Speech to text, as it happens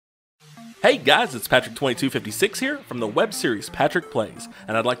Hey guys, it's Patrick2256 here from the web series Patrick Plays,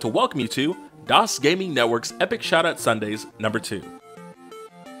 and I'd like to welcome you to DoS Gaming Network's Epic Shoutout Sundays #2.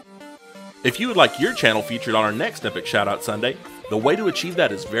 If you would like your channel featured on our next Epic Shoutout Sunday, the way to achieve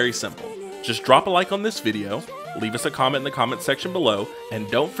that is very simple. Just drop a like on this video, leave us a comment in the comment section below, and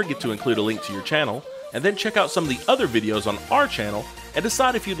don't forget to include a link to your channel, and then check out some of the other videos on our channel and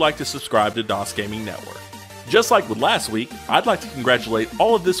decide if you'd like to subscribe to DoS Gaming Network. Just like with last week, I'd like to congratulate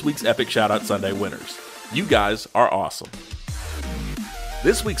all of this week's Epic Shoutout Sunday winners. You guys are awesome.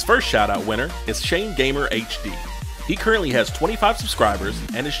 This week's first shoutout winner is Shane Gamer HD. He currently has 25 subscribers,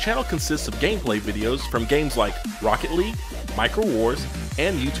 and his channel consists of gameplay videos from games like Rocket League, Micro Wars,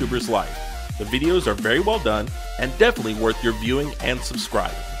 and YouTuber's Life. The videos are very well done and definitely worth your viewing and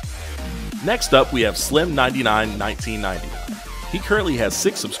subscribing. Next up, we have Slim991999. He currently has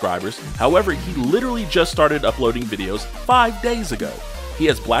 6 subscribers, however he literally just started uploading videos 5 days ago. He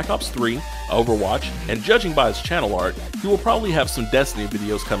has Black Ops 3, Overwatch, and judging by his channel art, he will probably have some Destiny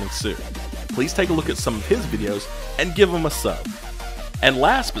videos coming soon. Please take a look at some of his videos and give him a sub. And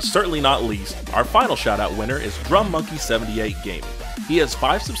last but certainly not least, our final shoutout winner is DrumMonkey78 Gaming. He has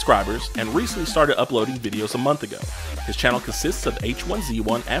 5 subscribers and recently started uploading videos a month ago. His channel consists of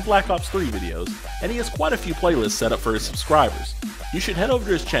H1Z1 and Black Ops 3 videos, and he has quite a few playlists set up for his subscribers. You should head over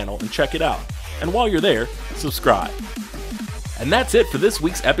to his channel and check it out. And while you're there, subscribe. And that's it for this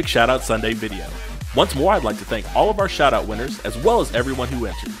week's Epic Shoutout Sunday video. Once more, I'd like to thank all of our shoutout winners as well as everyone who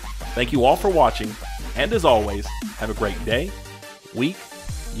entered. Thank you all for watching, and as always, have a great day, week,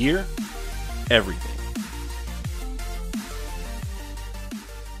 year, everything.